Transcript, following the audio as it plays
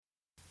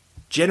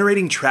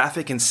Generating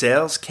traffic and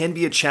sales can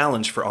be a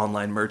challenge for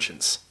online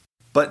merchants.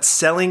 But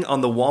selling on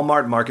the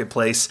Walmart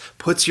Marketplace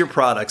puts your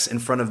products in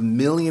front of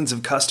millions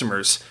of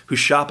customers who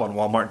shop on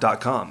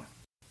Walmart.com.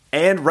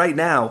 And right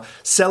now,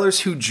 sellers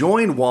who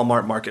join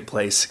Walmart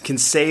Marketplace can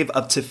save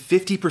up to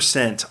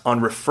 50% on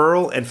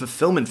referral and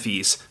fulfillment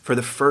fees for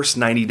the first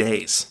 90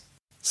 days.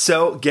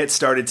 So get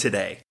started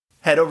today.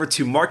 Head over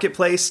to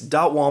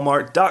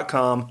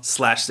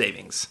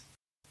marketplace.walmart.com/savings.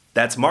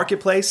 That's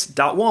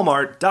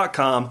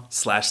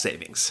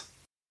marketplace.walmart.com/savings.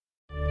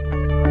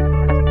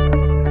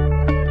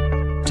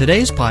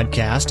 Today's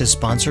podcast is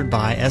sponsored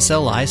by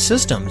SLI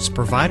Systems,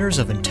 providers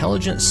of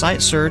intelligent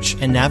site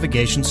search and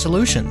navigation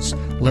solutions.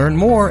 Learn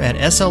more at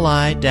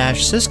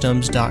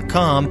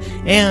sli-systems.com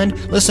and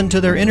listen to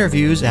their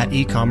interviews at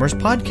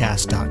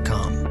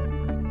ecommercepodcast.com.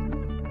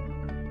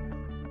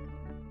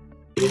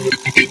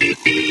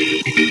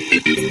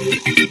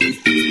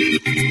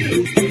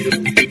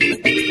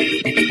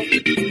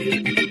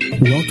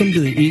 Welcome to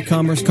the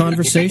E-Commerce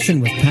Conversation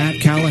with Pat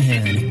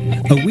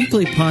Callahan, a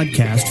weekly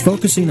podcast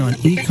focusing on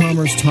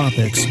e-commerce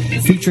topics,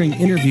 featuring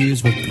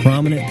interviews with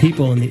prominent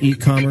people in the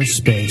e-commerce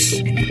space.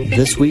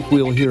 This week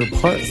we will hear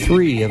part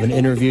 3 of an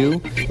interview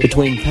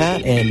between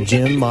Pat and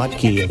Jim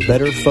Motke of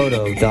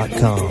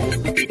BetterPhoto.com.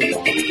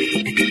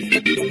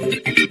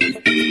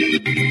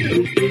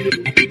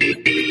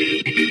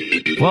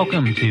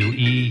 Welcome to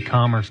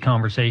E-Commerce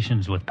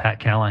Conversations with Pat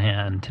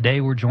Callahan.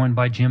 Today we're joined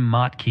by Jim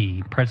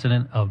Motke,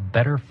 president of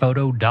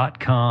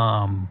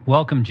BetterPhoto.com.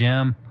 Welcome,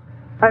 Jim.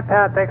 Hi,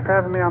 Pat. Thanks for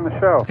having me on the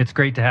show. It's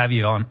great to have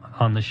you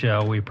on the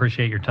show. We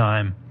appreciate your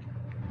time.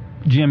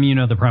 Jim, you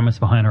know the premise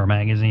behind our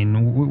magazine.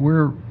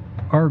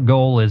 Our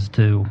goal is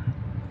to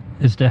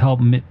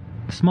help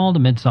small to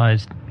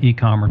mid-sized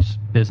e-commerce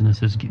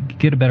businesses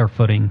get a better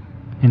footing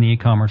in the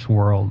e-commerce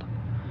world.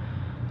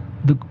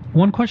 The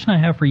one question I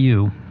have for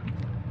you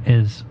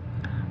is,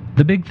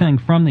 the big thing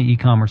from the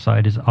e-commerce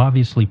side is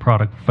obviously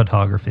product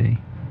photography.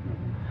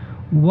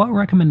 What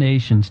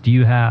recommendations do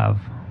you have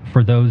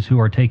for those who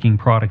are taking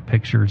product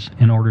pictures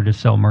in order to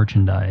sell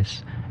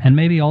merchandise? And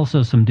maybe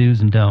also some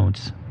do's and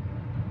don'ts.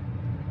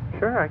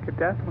 Sure, I could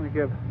definitely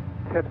give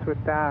tips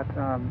with that.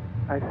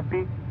 I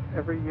speak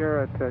every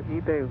year at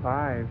eBay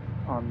Live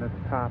on this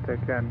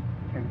topic and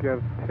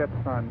give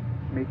tips on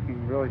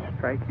making really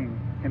striking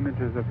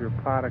images of your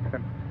products.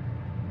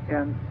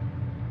 And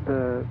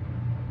the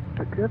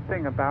good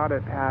thing about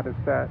it, Pat, is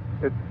that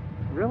it's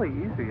really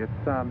easy.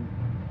 It's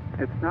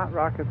not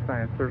rocket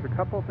science. There's a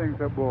couple of things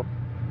that will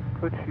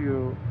put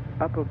you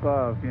up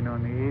above, in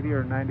the 80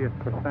 or 90th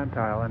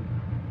percentile.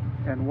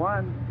 And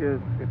one is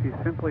if you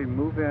simply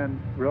move in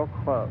real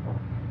close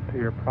to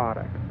your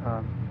product.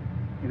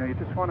 You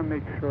just want to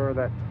make sure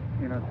that,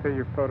 say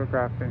you're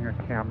photographing a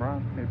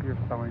camera, maybe you're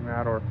selling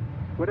that, or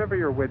whatever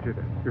your widget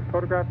is. You're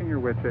photographing your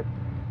widget.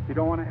 You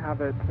don't want to have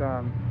it,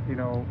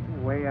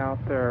 way out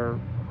there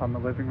on the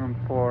living room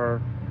floor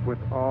with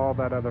all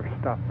that other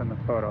stuff in the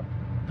photo.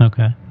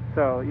 Okay.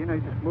 So, you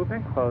just move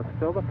in close,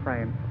 fill the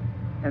frame,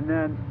 and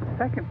then the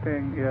second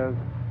thing is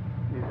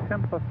you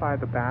simplify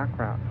the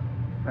background.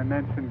 I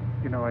mentioned,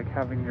 like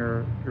having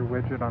your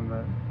widget on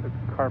the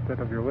carpet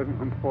of your living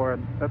room floor,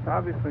 and that's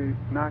obviously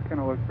not going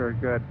to look very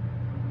good.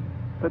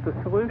 But the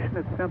solution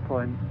is simple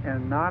and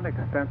not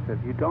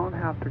expensive. You don't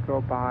have to go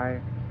buy,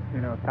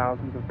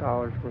 thousands of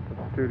dollars worth of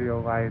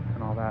studio lights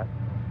and all that.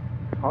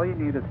 All you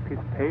need is a piece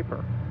of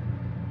paper.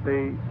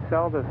 They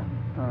sell this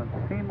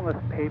seamless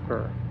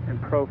paper in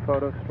pro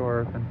photo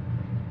stores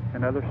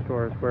and other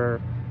stores where,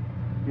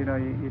 you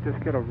just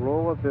get a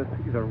roll of this,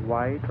 either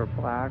white or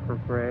black or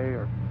gray,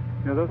 or,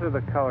 those are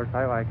the colors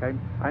I like. I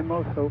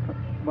most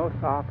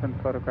often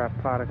photograph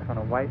products on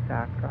a white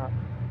backdrop.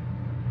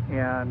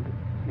 And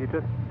you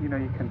just, you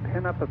can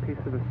pin up a piece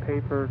of this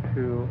paper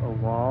to a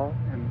wall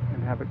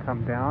and have it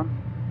come down.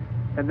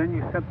 And then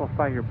you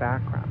simplify your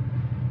background.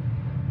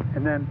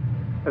 And then,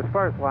 as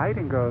far as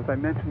lighting goes, I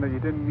mentioned that you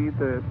didn't need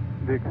the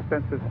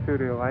expensive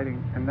studio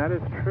lighting, and that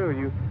is true.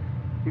 You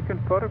can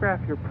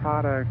photograph your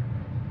product,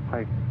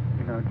 like,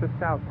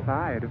 just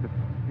outside if it's,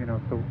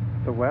 if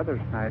the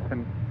weather's nice.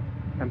 And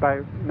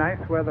by nice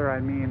weather,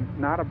 I mean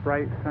not a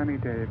bright sunny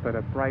day, but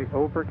a bright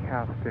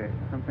overcast day,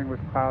 something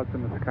with clouds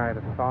in the sky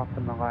to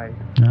soften the light.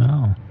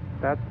 Oh.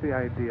 That's the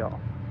ideal.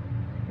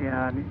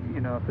 And,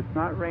 if it's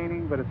not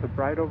raining, but it's a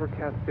bright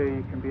overcast day,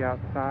 you can be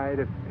outside.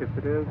 If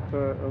it is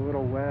a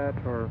little wet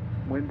or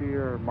windy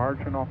or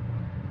marginal,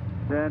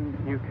 then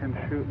you can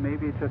shoot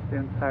maybe just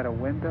inside a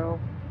window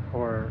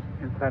or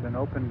inside an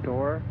open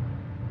door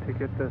to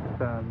get this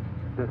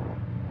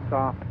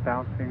soft,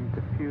 bouncing,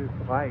 diffused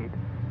light.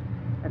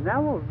 And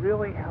that will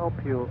really help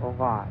you a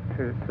lot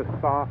to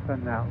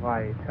soften that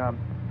light.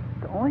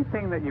 The only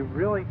thing that you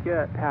really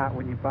get, Pat,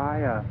 when you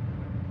buy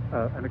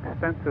an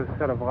expensive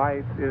set of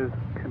lights is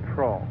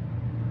control.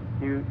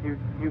 You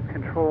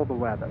control the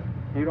weather.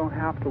 You don't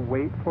have to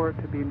wait for it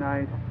to be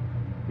nice.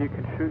 You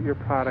can shoot your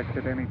product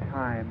at any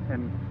time,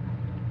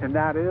 and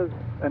that is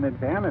an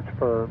advantage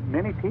for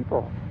many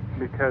people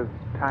because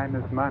time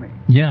is money.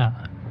 Yeah,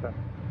 so.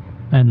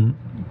 And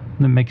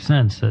it makes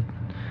sense that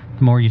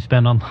the more you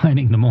spend on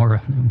lighting,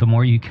 the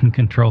more you can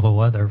control the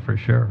weather, for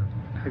sure.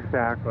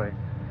 Exactly.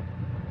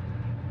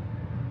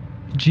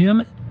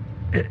 Jim,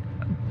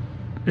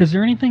 is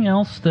there anything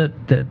else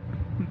that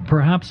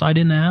perhaps I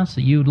didn't ask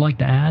that you'd like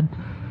to add?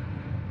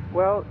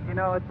 Well,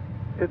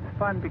 it's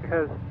fun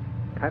because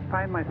I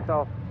find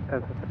myself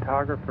as a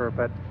photographer,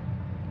 but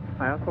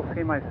I also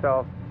see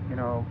myself,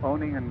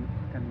 owning and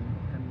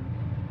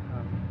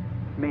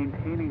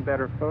maintaining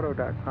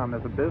BetterPhoto.com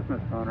as a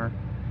business owner.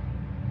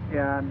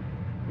 And,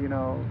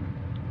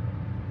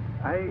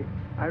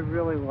 I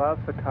really love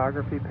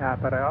photography, Pat,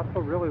 but I also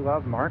really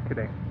love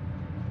marketing.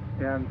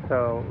 And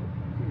so,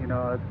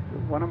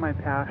 it's one of my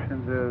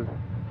passions is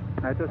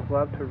I just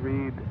love to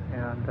read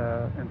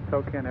and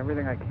soak in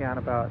everything I can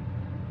about,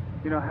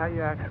 how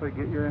you actually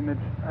get your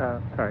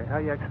how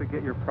you actually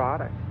get your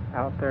product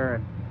out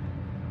there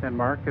and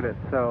market it.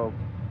 So,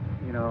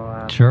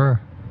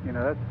 Sure.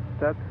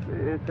 That's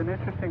it's an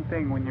interesting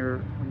thing when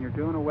you're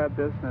doing a web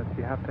business.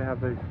 You have to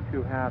have these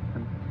two hats.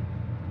 And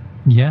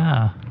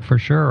yeah, for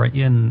sure.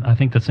 And I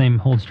think the same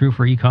holds true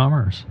for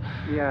e-commerce.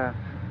 Yeah,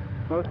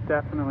 most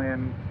definitely.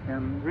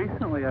 And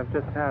recently I've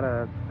just had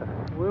a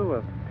slew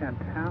of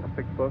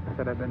fantastic books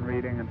that I've been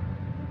reading, and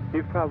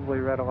you've probably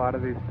read a lot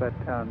of these, but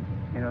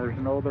there's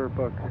an older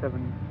book,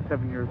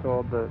 seven years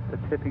old, The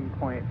Tipping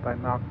Point by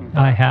Malcolm Gladwell.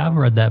 I have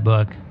read that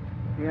book.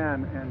 Yeah,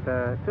 and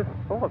just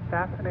full of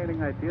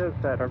fascinating ideas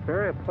that are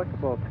very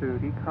applicable to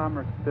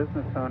e-commerce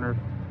business owners.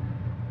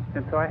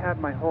 And so I had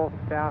my whole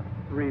staff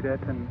read it,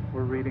 and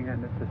we're reading it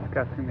and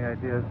discussing the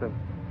ideas of,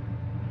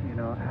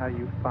 how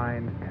you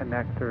find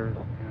connectors.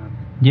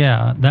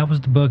 Yeah, that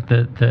was the book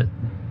that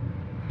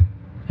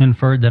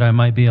inferred that I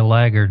might be a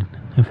laggard,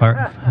 if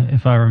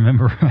I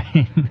remember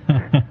right.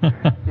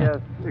 Yes,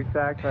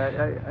 exactly.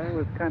 I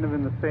was kind of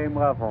in the same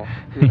level,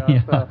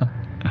 Yeah. So,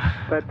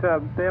 but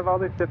they have all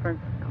these different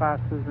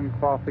classes and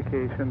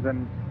qualifications,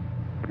 and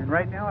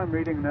right now I'm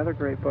reading another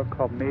great book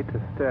called Made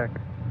to Stick,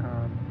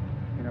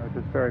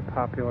 which is very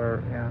popular,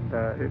 and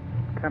it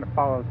kind of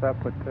follows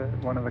up with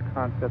one of the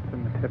concepts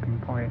in The Tipping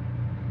Point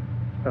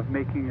of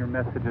making your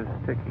messages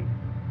sticky.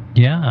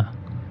 Yeah.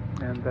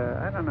 And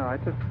I don't know,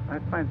 I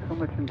find so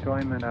much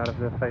enjoyment out of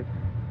this.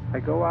 I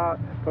go out,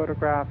 I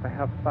photograph, I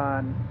have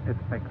fun. It's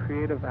my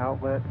creative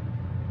outlet,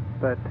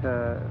 but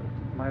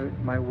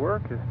my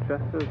work is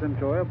just as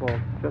enjoyable,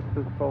 just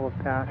as full of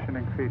passion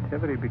and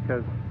creativity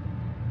because,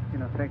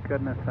 thank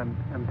goodness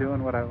I'm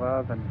doing what I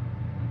love, and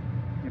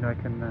I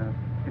can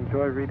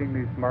enjoy reading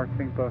these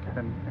marketing books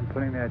and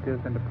putting the ideas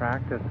into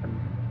practice, and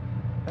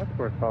that's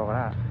where it's all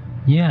at.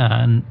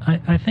 Yeah, and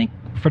I think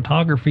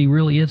photography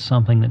really is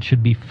something that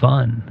should be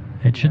fun.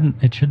 It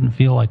shouldn't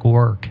feel like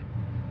work.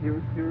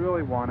 You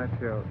really want it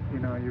to.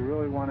 You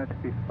really want it to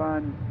be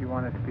fun. You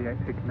want it to be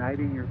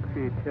igniting your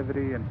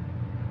creativity,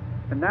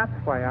 and that's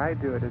why I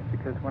do it, is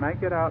because when I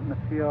get out in the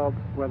field,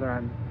 whether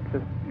I'm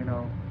just,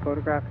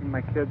 photographing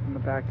my kids in the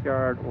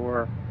backyard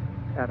or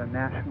at a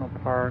national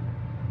park,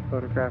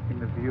 photographing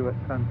the view at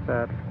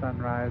sunset or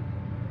sunrise,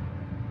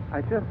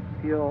 I just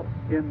feel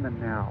in the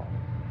now.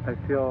 I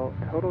feel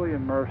totally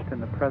immersed in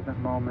the present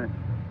moment.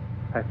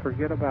 I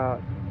forget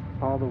about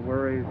all the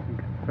worries and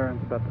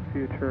concerns about the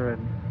future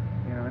and,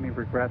 any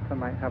regrets I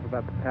might have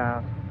about the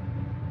past.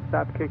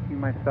 Stop kicking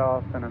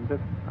myself, and I'm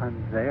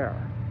there.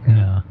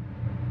 Yeah.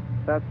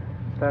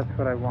 That's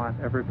what I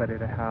want everybody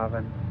to have,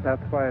 and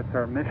that's why it's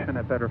our mission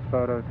at Better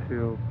Photo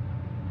to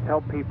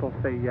help people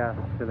say yes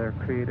to their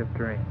creative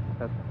dreams.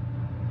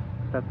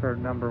 That's our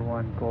number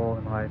one goal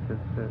in life, is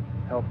to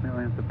help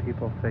millions of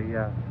people say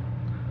yes.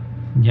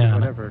 Yeah.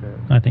 Whatever it is.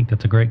 I think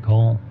that's a great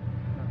goal.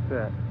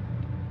 That's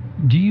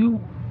it. Do you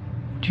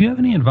have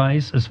any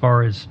advice as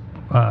far as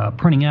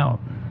printing out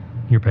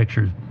your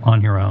pictures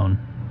on your own?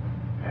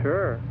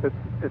 Sure.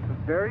 It's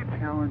very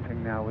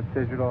challenging now with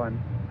digital, and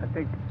I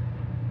think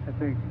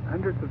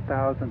hundreds of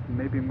thousands,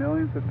 maybe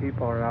millions of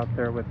people are out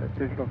there with a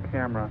digital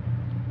camera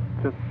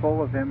just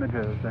full of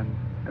images,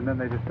 and then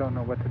they just don't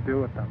know what to do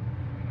with them.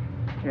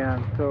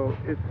 And so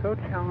it's so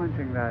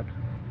challenging that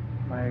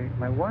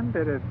my one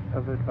bit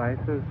of advice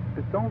is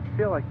don't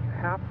feel like you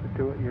have to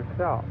do it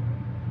yourself.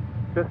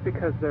 Just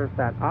because there's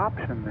that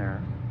option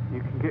there, you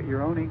can get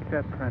your own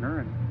inkjet printer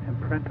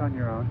and print on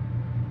your own,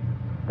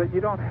 but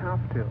you don't have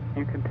to.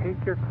 You can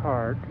take your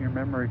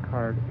memory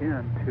card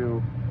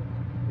into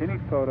any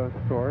photo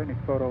store, any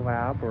photo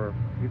lab, or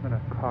even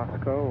a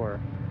Costco, or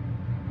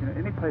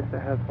any place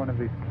that has one of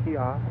these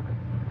kiosks,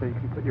 so you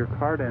can put your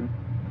card in,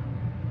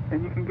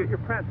 and you can get your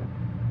prints.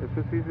 It's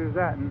as easy as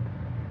that.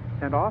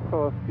 And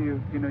also, if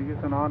you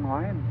use an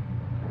online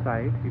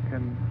site, you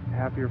can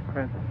have your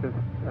prints just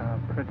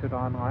printed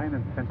online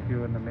and sent to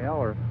you in the mail,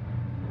 or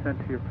sent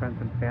to your friends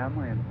and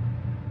family. And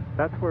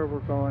that's where we're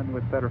going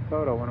with Better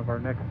Photo. One of our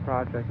next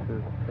projects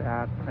is to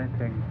add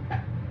printing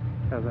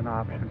as an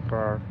option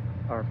for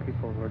our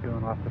people who are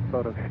doing lots of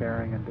photo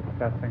sharing and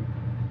discussing,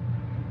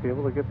 be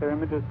able to get their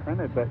images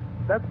printed. But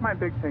that's my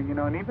big thing,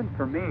 and even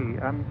for me,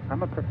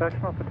 I'm a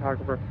professional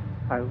photographer.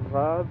 I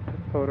love to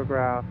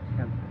photograph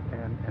and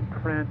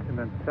print and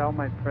then sell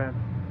my prints,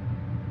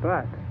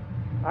 but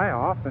I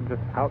often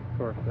just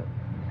outsource it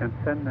and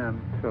send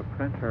them to a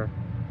printer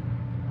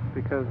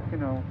because, we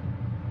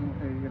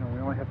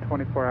only have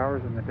 24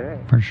 hours in the day.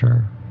 For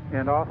sure.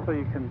 And also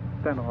you can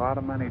spend a lot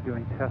of money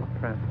doing test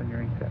prints on your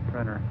inkjet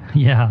printer.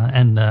 Yeah,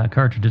 and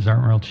cartridges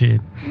aren't real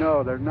cheap.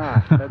 No, they're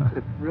not.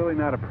 It's really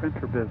not a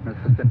printer business.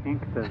 It's an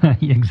ink business.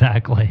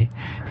 Exactly.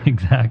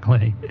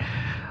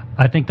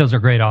 I think those are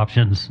great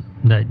options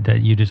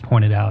that you just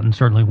pointed out, and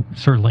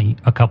certainly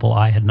a couple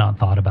I had not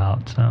thought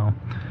about. So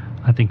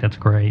I think that's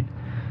great.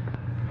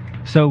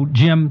 So,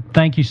 Jim,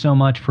 thank you so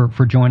much for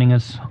joining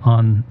us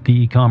on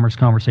the e-commerce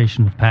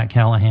conversation with Pat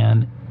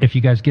Callahan. If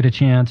you guys get a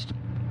chance,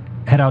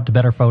 head out to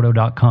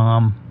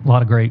betterphoto.com. A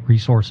lot of great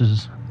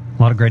resources,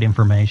 a lot of great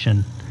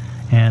information.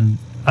 And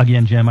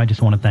again, Jim, I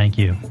just want to thank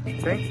you.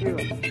 Thank you.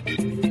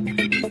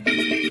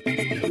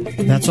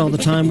 That's all the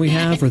time we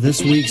have for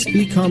this week's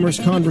e-commerce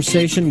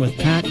conversation with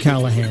Pat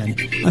Callahan.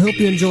 I hope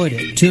you enjoyed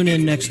it. Tune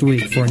in next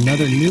week for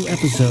another new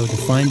episode to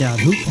find out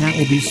who Pat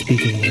will be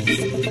speaking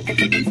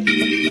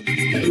with.